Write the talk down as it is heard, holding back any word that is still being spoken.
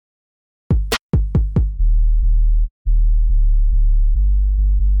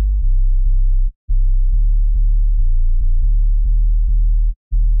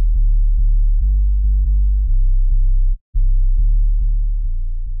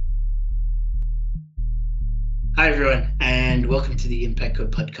Hi, everyone, and welcome to the Impact Code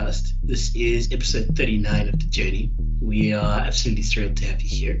podcast. This is episode 39 of the journey. We are absolutely thrilled to have you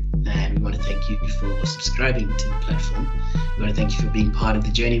here, and we want to thank you for subscribing to the platform. We want to thank you for being part of the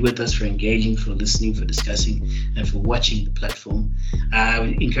journey with us, for engaging, for listening, for discussing, and for watching the platform.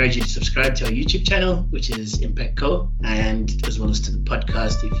 We encourage you to subscribe to our YouTube channel, which is Impact Co, and as well as to the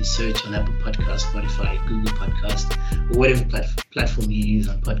podcast. If you search on Apple Podcast, Spotify, Google Podcast, or whatever platform you use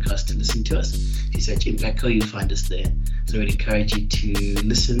on podcast to listen to us, if you search Impact Co, you'll find us there. So we'd encourage you to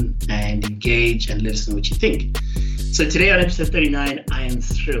listen and engage and let us know what you think. So today on episode 39, I am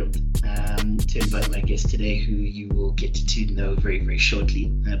thrilled to invite my guest today, who you will get to know very, very shortly.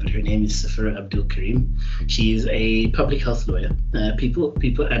 But her name is Safura Abdool Karim. She is a public health lawyer, people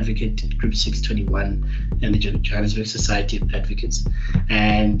advocate at Group 621 and the Johannesburg Society of Advocates.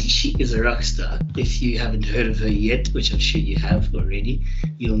 And she is a rock star. If you haven't heard of her yet, which I'm sure you have already,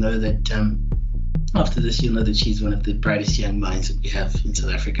 you'll know that after this, you'll know that she's one of the brightest young minds that we have in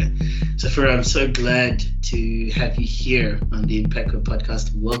South Africa. So, Safura, I'm so glad to have you here on the Impact Code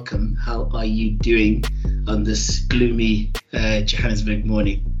podcast. Welcome. How are you doing on this gloomy Johannesburg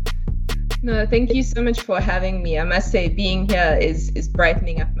morning? No, thank you so much for having me. I must say, being here is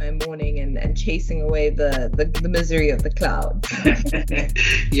brightening up my morning and chasing away the misery of the clouds.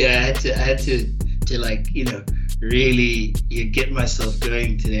 Yeah, I had to really get myself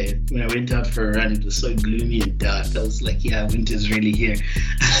going today. When I went out for a run, it was so gloomy and dark. I was like, yeah, winter's really here.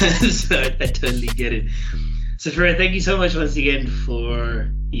 So I totally get it. So Farah, thank you so much once again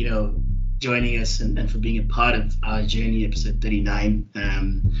for, joining us and for being a part of our journey, episode 39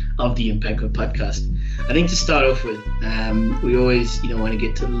 of the Impact Code podcast. I think to start off with, we always, want to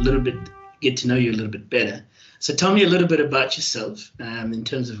get to know you a little bit better. So tell me a little bit about yourself in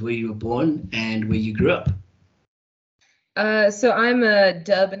terms of where you were born and where you grew up. So I'm a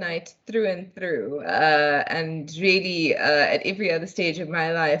Durbanite through and through, and really at every other stage of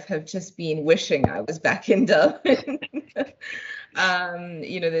my life have just been wishing I was back in Durban.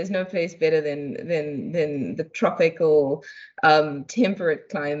 There's no place better than the tropical, temperate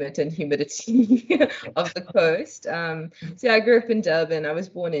climate and humidity of the coast. So I grew up in Durban. I was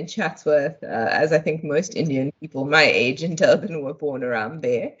born in Chatsworth, as I think most Indian people my age in Durban were born around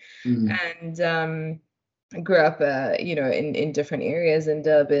there. And I grew up, in different areas in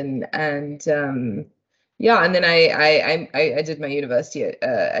Durban, and and then I did my university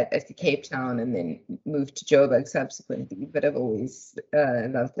at Cape Town, and then moved to Joburg subsequently. But I've always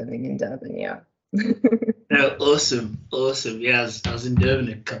loved living in Durban. Yeah. No, awesome. Yeah, I was in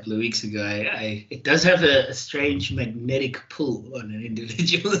Durban a couple of weeks ago. It does have a strange magnetic pull on an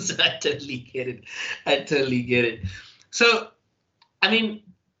individual, so I totally get it. So,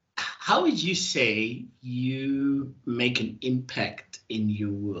 how would you say you make an impact in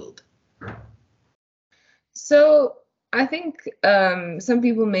your world? So I think some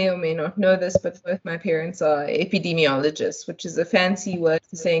people may or may not know this, but both my parents are epidemiologists, which is a fancy word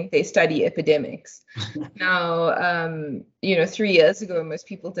for saying they study epidemics. Now, 3 years ago, most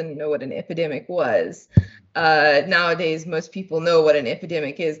people didn't know what an epidemic was. Nowadays, most people know what an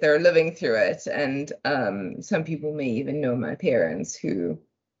epidemic is. They're living through it. And some people may even know my parents, who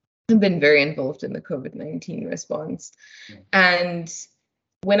have been very involved in the COVID-19 response. And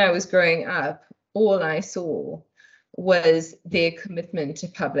when I was growing up, all I saw was their commitment to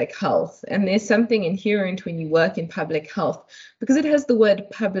public health. And there's something inherent when you work in public health, because it has the word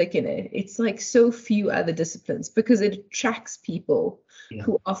public in it. It's like so few other disciplines, because it attracts people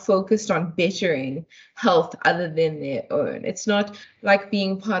who are focused on bettering health other than their own. It's not like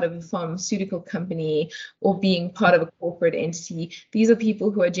being part of a pharmaceutical company or being part of a corporate entity. These are people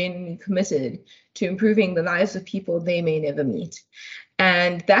who are genuinely committed to improving the lives of people they may never meet.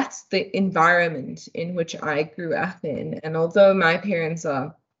 And that's the environment in which I grew up in. And although my parents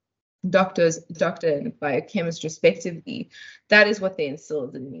are doctor and biochemist respectively, that is what they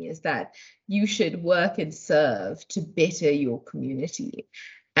instilled in me, is that you should work and serve to better your community.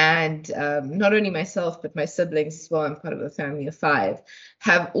 And not only myself, but my siblings as well, I'm part of a family of 5,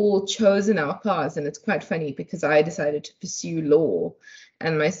 have all chosen our paths. And it's quite funny, because I decided to pursue law,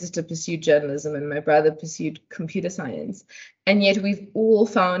 and my sister pursued journalism, and my brother pursued computer science. And yet we've all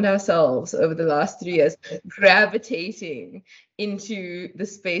found ourselves over the last 3 years gravitating into the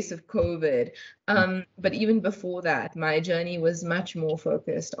space of COVID. But even before that, my journey was much more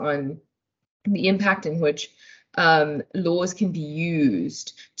focused on the impact in which laws can be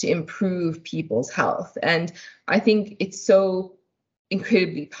used to improve people's health. And I think it's so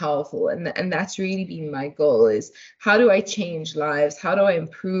incredibly powerful, and that's really been my goal, is how do I change lives, how do I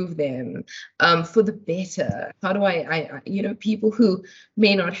improve them for the better, how do I people who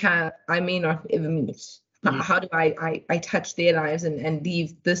I may not ever meet, How do I touch their lives and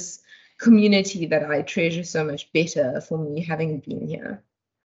leave this community that I treasure so much better for me having been here?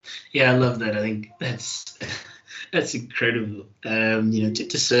 Yeah, I love that. I think that's incredible.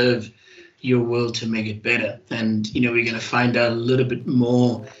 To serve your world to make it better, and we're going to find out a little bit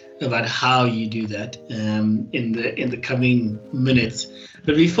more about how you do that in the coming minutes.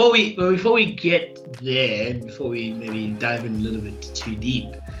 But before we get there, before we maybe dive in a little bit too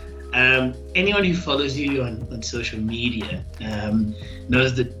deep, anyone who follows you on social media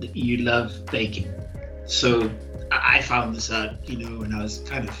knows that you love baking. So I found this out, when I was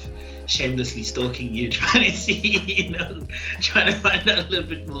kind of shamelessly stalking you, trying to see, trying to find out a little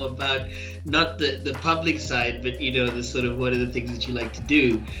bit more about not the public side, but the sort of what are the things that you like to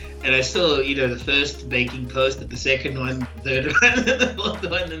do. And I saw, the first baking post, the second one, the third one, and the fourth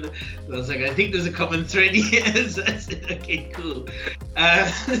one, and I was like, I think there's a common thread here. So I said, okay, cool.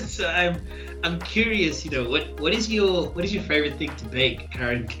 So I'm curious, what is your favorite thing to bake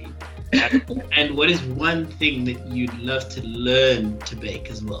currently? And what is one thing that you'd love to learn to bake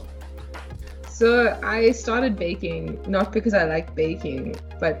as well? So I started baking not because I like baking,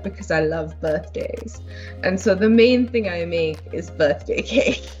 but because I love birthdays. And so the main thing I make is birthday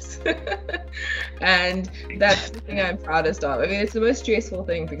cakes. And that's the thing I'm proudest of. I mean, it's the most stressful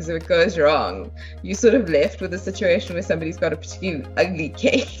thing because if it goes wrong, you're sort of left with a situation where somebody's got a particularly ugly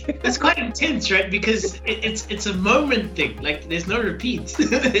cake. That's quite intense, right? Because it's a moment thing. Like, there's no repeats.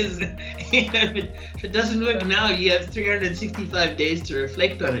 If it doesn't work now, you have 365 days to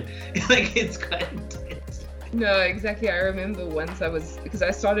reflect on it. Like, it's quite intense. No, exactly. I remember once because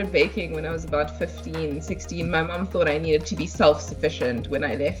I started baking when I was about 15, 16. My mom thought I needed to be self-sufficient when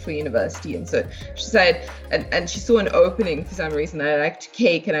I left for university. And so she said, and she saw an opening for some reason. I liked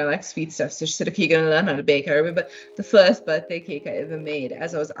cake and I liked sweet stuff. So she said, okay, you're going to learn how to bake. I remember the first birthday cake I ever made,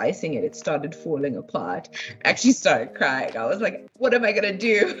 as I was icing it, it started falling apart. I actually started crying. I was like, what am I going to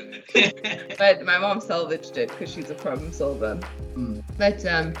do? But my mom salvaged it because she's a problem solver. But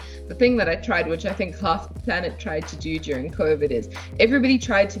the thing that I tried, which I think half the planet tried to do during COVID, is everybody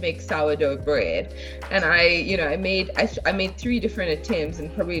tried to make sourdough bread, and I made 3 different attempts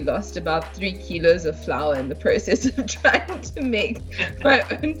and probably lost about 3 kilos of flour in the process of trying to make my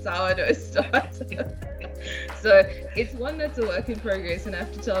own sourdough starter. So it's one that's a work in progress, and I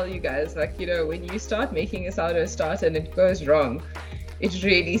have to tell you guys, when you start making a sourdough starter and it goes wrong, it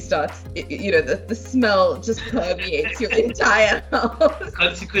really starts, the smell just permeates your entire house.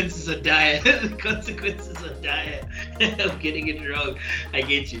 Consequences are dire. The consequences are dire of getting it wrong. I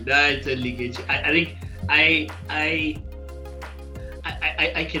get you. No, I totally get you. I think I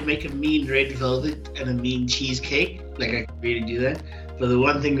can make a mean red velvet and a mean cheesecake. Like, I can really do that. But the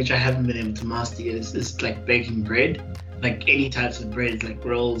one thing which I haven't been able to master yet is like baking bread. Like any types of bread, like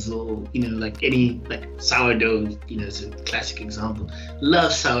rolls or like any like sourdough, it's a classic example.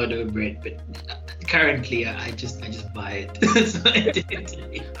 Love sourdough bread, but currently I just buy it. So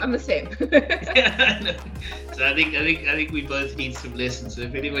I'm the same. Yeah, so I think we both need some lessons. So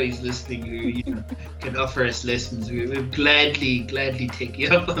if anybody's listening who can offer us lessons, we will gladly take you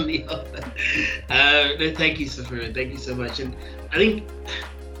up on the offer. No, thank you, Safura. Thank you so much. And I think.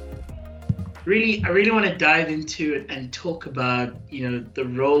 I really want to dive into it and talk about, the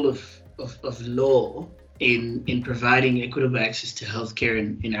role of law in providing equitable access to healthcare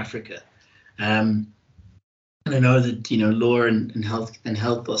in Africa. And I know that, law and health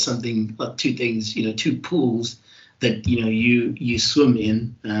are something, or two things, two pools that, you swim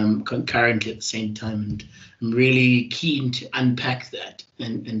in concurrently at the same time. And I'm really keen to unpack that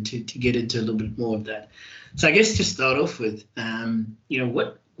and to get into a little bit more of that. So I guess to start off with,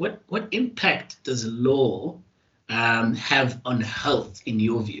 what impact does law have on health in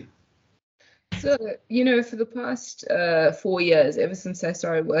your view? So, for the past 4 years, ever since I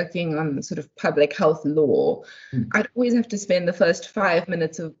started working on sort of public health law, I'd always have to spend the first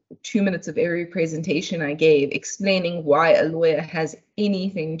 2 minutes of every presentation I gave explaining why a lawyer has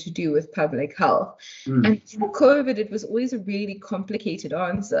anything to do with public health. And through COVID, it was always a really complicated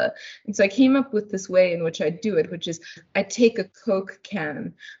answer. And so I came up with this way in which I do it, which is I take a Coke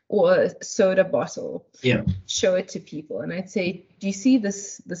can or a soda bottle, show it to people, and I'd say, do you see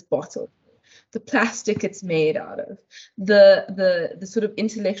this bottle? The plastic it's made out of, the sort of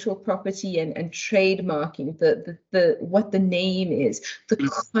intellectual property and trademarking, the what the name is, the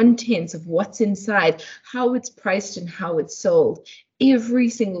contents of what's inside, how it's priced and how it's sold. every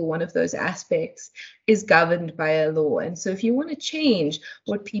single one of those aspects is governed by a law. And so if you want to change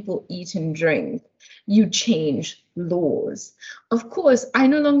what people eat and drink, you change laws. Of course, I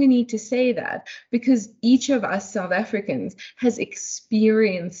no longer need to say that, because each of us South Africans has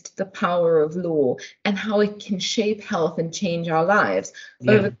experienced the power of law and how it can shape health and change our lives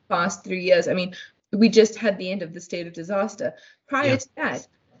over the past 3 years. I mean, we just had the end of the state of disaster. Prior to that,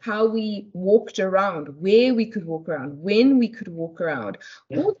 how we walked around, where we could walk around, when we could walk around,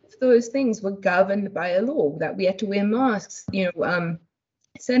 all of those things were governed by a law, that we had to wear masks,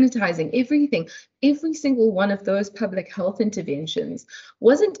 sanitizing, everything. Every single one of those public health interventions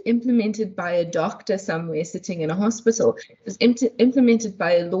wasn't implemented by a doctor somewhere sitting in a hospital. It was implemented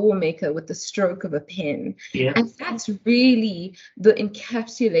by a lawmaker with the stroke of a pen. And that's really the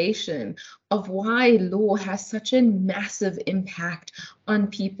encapsulation of why law has such a massive impact on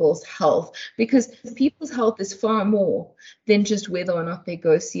people's health, because people's health is far more than just whether or not they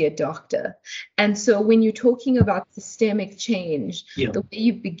go see a doctor. And so when you're talking about systemic change, the way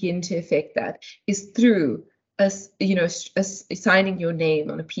you begin to affect that is through signing your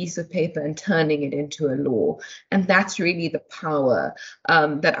name on a piece of paper and turning it into a law. And that's really the power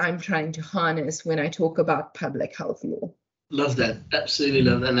that I'm trying to harness when I talk about public health law. Love that. Absolutely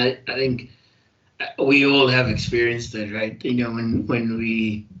love that. And I think we all have experienced that, right? When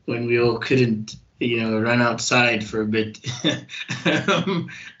we all couldn't, run outside for a bit,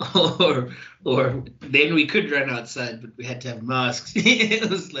 or then we could run outside, but we had to have masks. It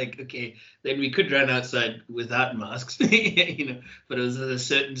was like, okay, then we could run outside without masks, but it was at a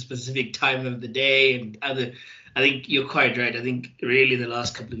certain specific time of the day and other. I think you're quite right. I think really the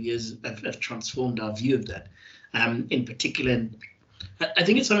last couple of years have transformed our view of that, in particular. And I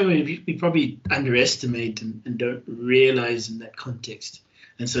think it's something we probably underestimate and don't realize in that context.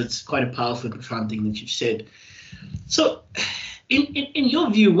 And so it's quite a powerful and profound thing that you've said. So in your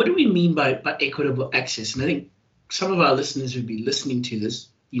view, what do we mean by equitable access? And I think some of our listeners who'd be listening to this,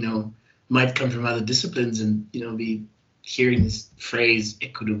 might come from other disciplines and, be hearing this phrase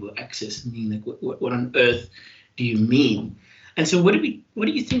equitable access and mean like, what on earth do you mean? And so what do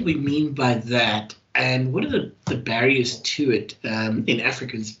you think we mean by that? And what are the barriers to it in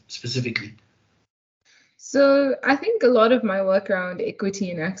Africa specifically? So I think a lot of my work around equity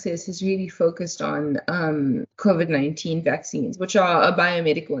and access is really focused on COVID-19 vaccines, which are a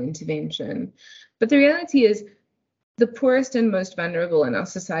biomedical intervention. But the reality is the poorest and most vulnerable in our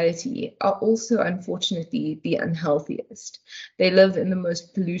society are also, unfortunately, the unhealthiest. They live in the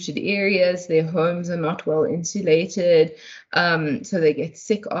most polluted areas. Their homes are not well insulated, so they get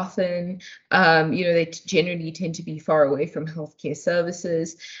sick often. They generally tend to be far away from healthcare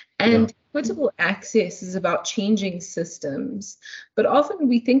services. And equitable access is about changing systems. But often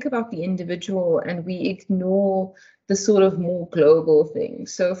we think about the individual and we ignore the sort of more global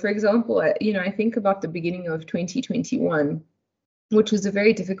things. So, for example, I think about the beginning of 2021, which was a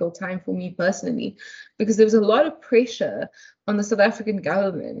very difficult time for me personally, because there was a lot of pressure on the South African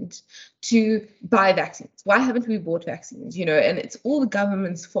government to buy vaccines. Why haven't we bought vaccines? And it's all the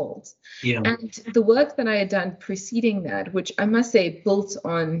government's fault. And the work that I had done preceding that, which I must say built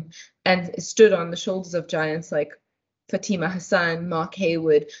on and stood on the shoulders of giants like Fatima Hassan, Mark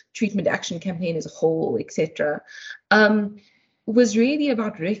Hayward, Treatment Action Campaign as a whole, etc., was really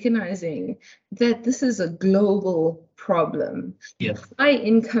about recognizing that this is a global problem.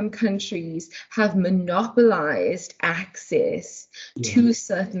 High-income countries have monopolized access to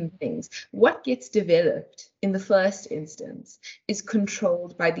certain things. What gets developed in the first instance is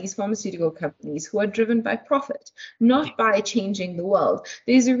controlled by these pharmaceutical companies who are driven by profit, not by changing the world.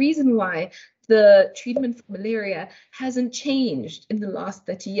 There's a reason why the treatment for malaria hasn't changed in the last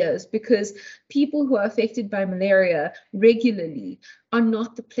 30 years, because people who are affected by malaria regularly are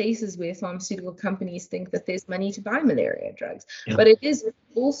not the places where pharmaceutical companies think that there's money to buy malaria drugs. But it is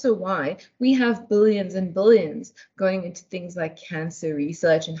also why we have billions and billions going into things like cancer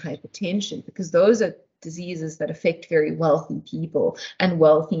research and hypertension, because those are diseases that affect very wealthy people and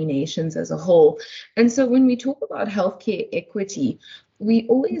wealthy nations as a whole. And so when we talk about healthcare equity,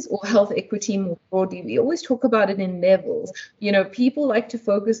 or health equity more broadly, we always talk about it in levels. People like to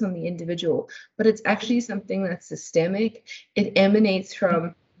focus on the individual, but it's actually something that's systemic. It emanates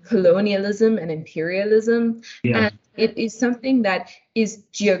from colonialism and imperialism. And it is something that is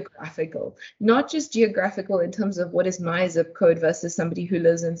geographical, not just geographical in terms of what is my zip code versus somebody who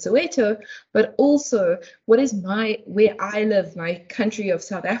lives in Soweto, but also what is where I live, my country of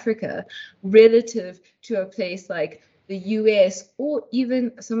South Africa, relative to a place like the US or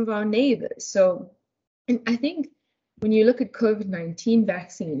even some of our neighbors. So, and I think when you look at COVID-19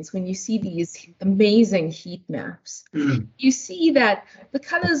 vaccines, when you see these amazing heat maps, you see that the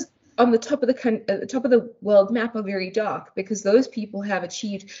colors on the top of the world map are very dark because those people have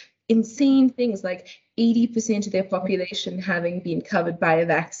achieved insane things like 80% of their population having been covered by a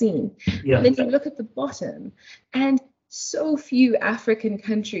vaccine. Yeah. And then you look at the bottom, and so few African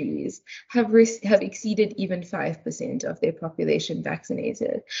countries have exceeded even 5% of their population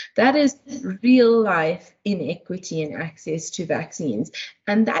vaccinated. That is real life inequity in access to vaccines.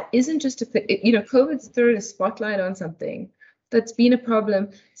 And that isn't just COVID's thrown a spotlight on something that's been a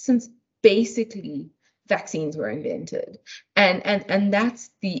problem since basically vaccines were invented. And that's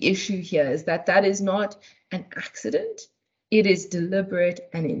the issue here, is that is not an accident. It is deliberate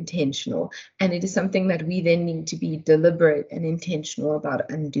and intentional. And it is something that we then need to be deliberate and intentional about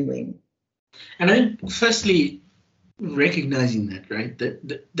undoing. And I think, firstly, recognizing that, right?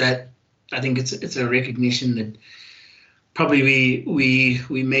 That I think it's a recognition that probably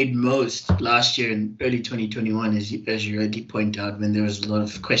we made most last year in early 2021, as you already point out, when there was a lot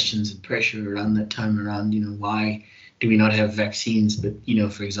of questions and pressure around that time around, why do we not have vaccines? But,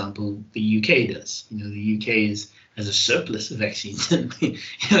 for example, the UK does. The UK has a surplus of vaccines, and you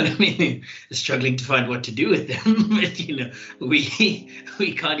know what I mean? They're struggling to find what to do with them. But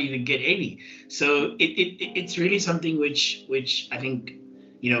we can't even get any. So it's really something which I think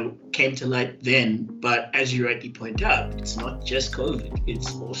came to light then. But as you rightly point out, it's not just COVID;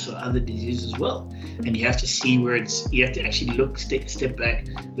 it's also other diseases as well. And you have to see where you have to actually step back,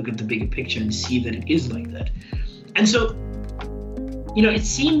 look at the bigger picture, and see that it is like that. And so, it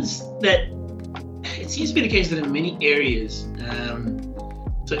seems to be the case that in many areas,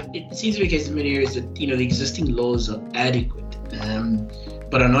 that the existing laws are adequate,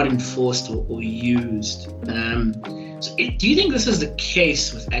 but are not enforced or used. So do you think this is the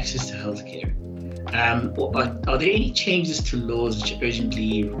case with access to healthcare? Or are there any changes to laws which are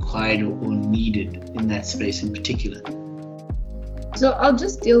urgently required or needed in that space in particular? So I'll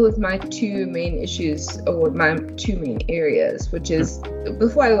just deal with my two main issues, or my two main areas, which is,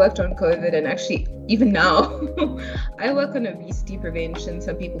 before I worked on COVID, and actually even now, I work on obesity prevention.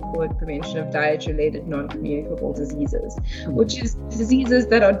 Some people call it prevention of diet-related non-communicable diseases, which is diseases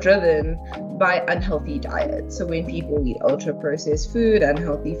that are driven by unhealthy diet. So when people eat ultra-processed food,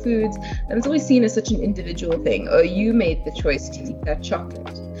 unhealthy foods, and it's always seen as such an individual thing. Oh, you made the choice to eat that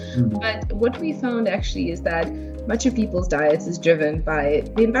chocolate. But what we found actually is that much of people's diets is driven by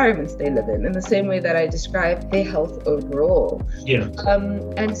the environments they live in the same way that I described their health overall. Yeah.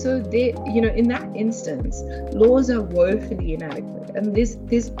 And so they, in that instance, laws are woefully inadequate. And this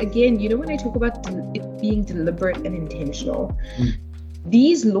again, when I talk about it being deliberate and intentional,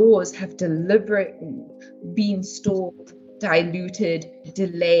 these laws have deliberately been stalled, diluted,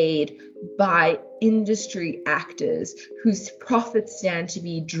 delayed by industry actors whose profits stand to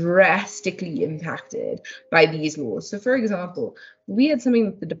be drastically impacted by these laws. So, for example, we had something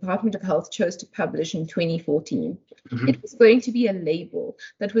that the Department of Health chose to publish in 2014. It was going to be a label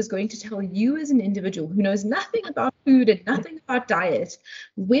that was going to tell you as an individual who knows nothing about food and nothing about diet,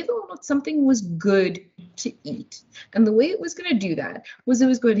 whether or not something was good to eat. And the way it was going to do that was it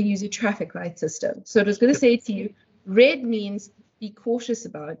was going to use a traffic light system. So it was going to say to you, red means be cautious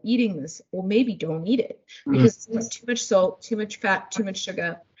about eating this, or maybe don't eat it because it's too much salt, too much fat, too much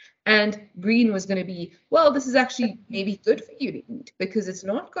sugar. And green was going to be, well, this is actually maybe good for you to eat because it's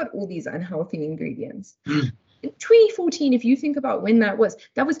not got all these unhealthy ingredients. In 2014, if you think about when that was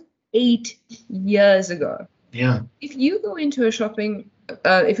 8 years ago. Yeah. If you go into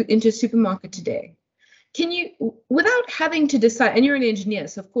into a supermarket today, can you, without having to decide, and you're an engineer,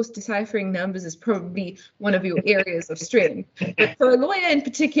 so of course deciphering numbers is probably one of your areas of strength, but for a lawyer in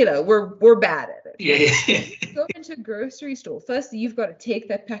particular, we're bad at it. Yeah. Go into a grocery store. First, you've got to take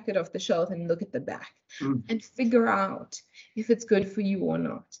that packet off the shelf and look at the back and figure out if it's good for you or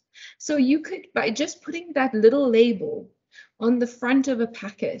not. So you could, by just putting that little label on the front of a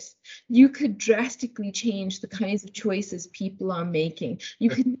packet, you could drastically change the kinds of choices people are making. You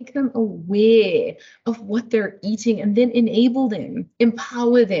could make them aware of what they're eating and then enable them,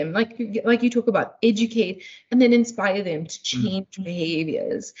 empower them, like you talk about, educate, and then inspire them to change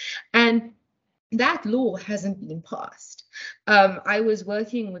behaviors. And that law hasn't been passed. I was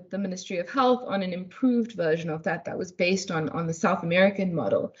working with the Ministry of Health on an improved version of that was based on the South American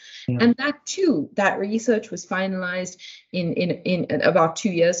model. Yeah. And that research was finalized in about 2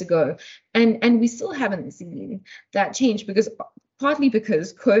 years ago. And we still haven't seen that change because partly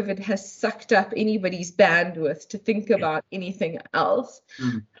because COVID has sucked up anybody's bandwidth to think about anything else.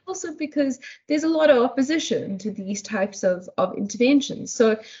 Also because there's a lot of opposition to these types of interventions.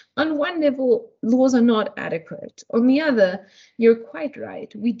 So on one level, laws are not adequate. On the other, you're quite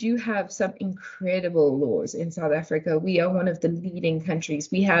right. We do have some incredible laws in South Africa. We are one of the leading countries.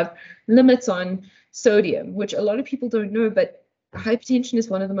 We have limits on sodium, which a lot of people don't know, but hypertension is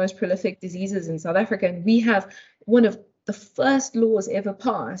one of the most prolific diseases in South Africa. And we have one of the first laws ever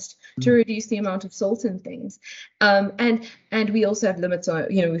passed to reduce the amount of salt in things. And we also have limits on,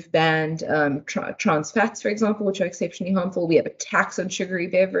 we've banned trans fats, for example, which are exceptionally harmful. We have a tax on sugary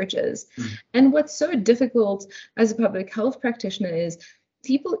beverages. And what's so difficult as a public health practitioner is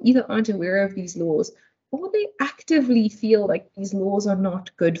people either aren't aware of these laws or they actively feel like these laws are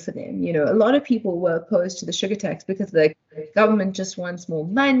not good for them. A lot of people were opposed to the sugar tax because the government just wants more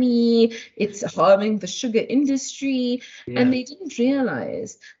money, it's harming the sugar industry, and they didn't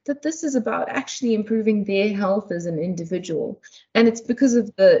realize that this is about actually improving their health as an individual. And it's because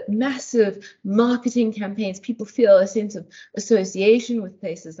of the massive marketing campaigns, people feel a sense of association with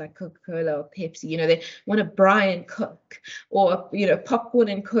places like Coca-Cola or Pepsi. They want to Brian Coke or, popcorn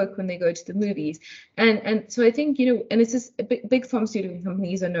and Coke when they go to the movies. And so I think, and it's just big pharmaceutical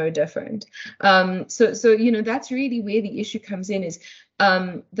companies are no different. So that's really where the issue comes in, is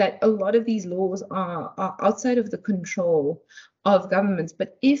that a lot of these laws are outside of the control of governments.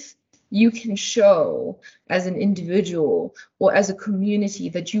 But if you can show as an individual or as a community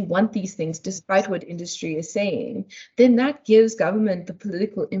that you want these things despite what industry is saying, then that gives government the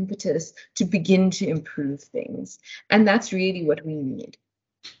political impetus to begin to improve things. And that's really what we need.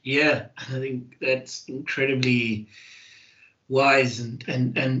 Yeah, I think that's incredibly wise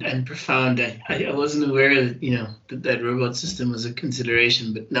and profound. I wasn't aware that that robot system was a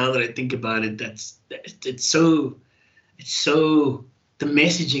consideration, but now that I think about it, it's so the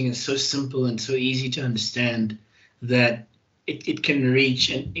messaging is so simple and so easy to understand that it can reach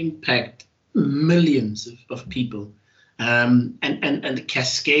and impact millions of people. And the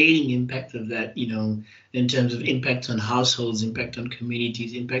cascading impact of that, in terms of impact on households, impact on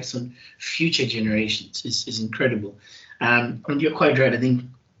communities, impacts on future generations is incredible. And you're quite right. I think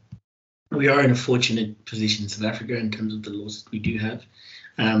we are in a fortunate position in South Africa in terms of the laws that we do have.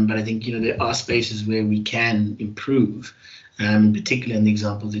 But I think, there are spaces where we can improve, particularly in the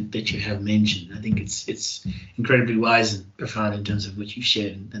example that you have mentioned. I think it's incredibly wise and profound in terms of what you've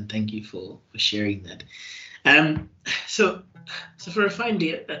shared. And thank you for sharing that. So for a fine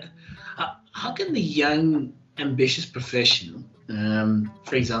day, how can the young, ambitious professional,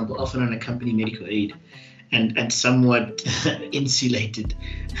 for example, often on a company medical aid and somewhat insulated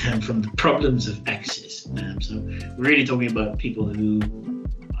from the problems of access? So we're really talking about people who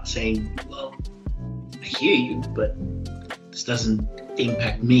are saying, well, I hear you, but this doesn't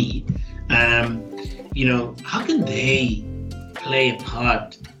impact me. How can they play a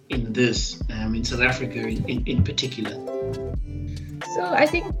part in this, in South Africa in particular? So I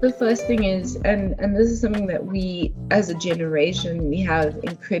think the first thing is, and this is something that we as a generation, we have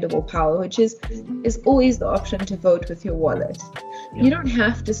incredible power, which is always the option to vote with your wallet. You don't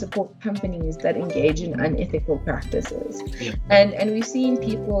have to support companies that engage in unethical practices. And we've seen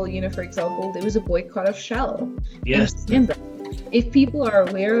people, for example, there was a boycott of Shell. Yes. Remember, if people are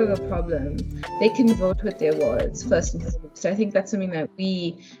aware of a problem, they can vote with their wallets first and foremost. I think that's something that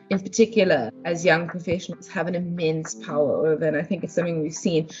we, in particular, as young professionals, have an immense power over. And I think it's something we've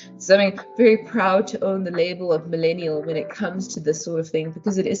seen. So I'm very proud to own the label of millennial when it comes to this sort of thing,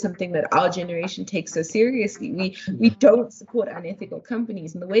 because it is something that our generation takes so seriously. We don't support unethical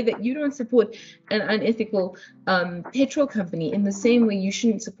companies in the way that you don't support an unethical petrol company, in the same way you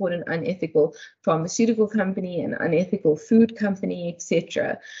shouldn't support an unethical pharmaceutical company, an unethical food company,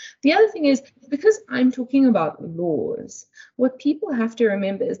 etc. The other thing is, because I'm talking about laws, what people have to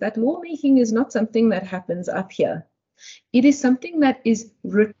remember is that lawmaking is not something that happens up here. It is something that is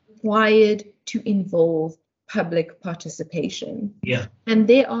required to involve public participation. And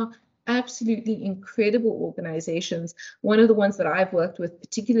there are absolutely incredible organizations. One of the ones that I've worked with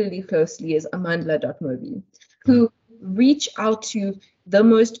particularly closely is Amandla.mobi, who reach out to the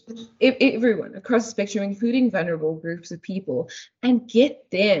most everyone across the spectrum, including vulnerable groups of people, and get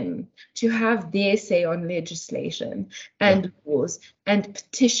them to have their say on legislation and laws and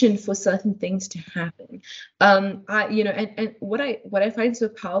petition for certain things to happen. And what I find so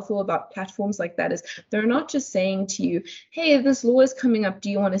powerful about platforms like that is they're not just saying to you, hey, this law is coming up,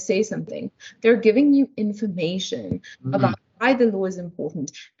 do you want to say something? They're giving you information about why the law is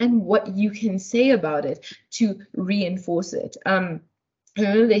important and what you can say about it to reinforce it. I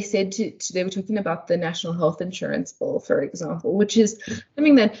remember they said they were talking about the National Health Insurance Bill, for example, which is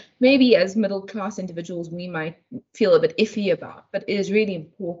something that maybe as middle class individuals we might feel a bit iffy about, but it is really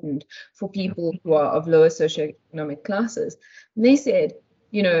important for people who are of lower socioeconomic classes. And they said,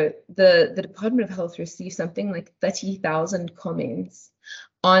 the Department of Health received something like 30,000 comments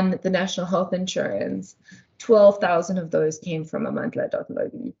on the National Health Insurance. 12,000 of those came from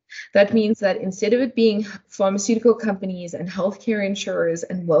amandla.lobby. That means that instead of it being pharmaceutical companies and healthcare insurers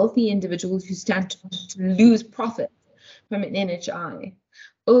and wealthy individuals who stand to lose profit from an NHI,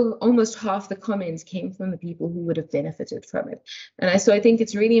 almost half the comments came from the people who would have benefited from it. And so I think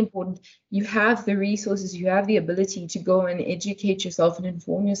it's really important. You have the resources, you have the ability to go and educate yourself and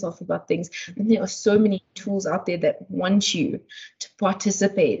inform yourself about things. And there are so many tools out there that want you to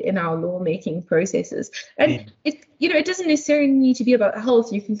participate in our lawmaking processes. And it doesn't necessarily need to be about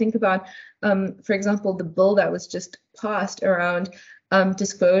health. You can think about, for example, the bill that was just passed around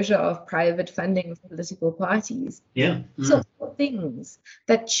disclosure of private funding of political parties. Yeah. So things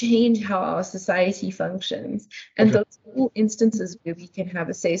that change how our society functions. And those are all instances where we can have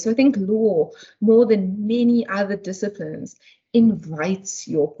a say. So I think law, more than many other disciplines, invites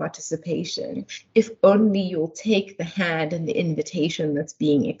your participation if only you'll take the hand and the invitation that's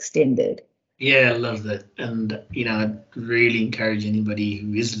being extended. Yeah, I love that. And, I'd really encourage anybody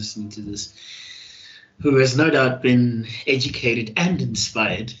who is listening to this, who has no doubt been educated and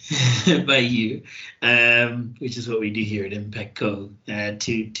inspired by you, which is what we do here at Impact Co,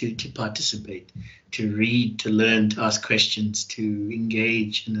 to participate, to read, to learn, to ask questions, to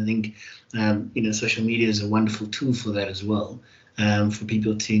engage. And I think, social media is a wonderful tool for that as well, for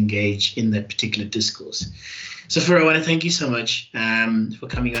people to engage in that particular discourse. Safura, I want to thank you so much for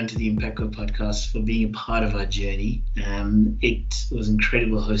coming onto the Impact Co podcast, for being a part of our journey. It was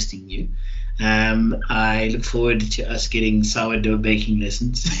incredible hosting you. I look forward to us getting sourdough baking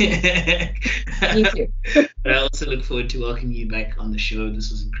lessons. Me too. But I also look forward to welcoming you back on the show.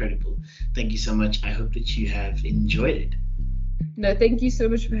 This was incredible. Thank you so much. I hope that you have enjoyed it. No, thank you so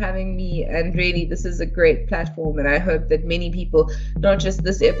much for having me. And really, this is a great platform. And I hope that many people, not just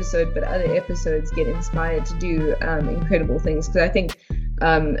this episode, but other episodes, get inspired to do incredible things. Because I think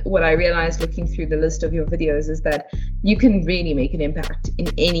what I realized looking through the list of your videos is that you can really make an impact in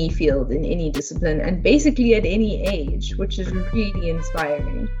any field, in any discipline, and basically at any age, which is really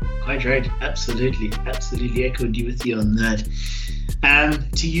inspiring. Quite right. Absolutely. Absolutely echoed you with you on that.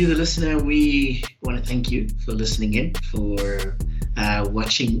 To you, the listener, we want to thank you for listening in, for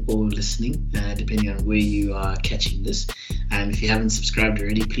watching or listening, depending on where you are catching this. If you haven't subscribed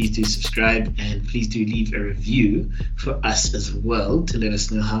already, please do subscribe, and please do leave a review for us as well to let us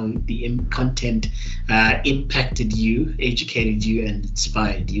know how the content impacted you, educated you, and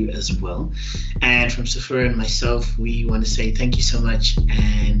inspired you as well. And from Safura and myself, we want to say thank you so much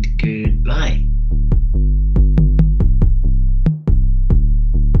and goodbye.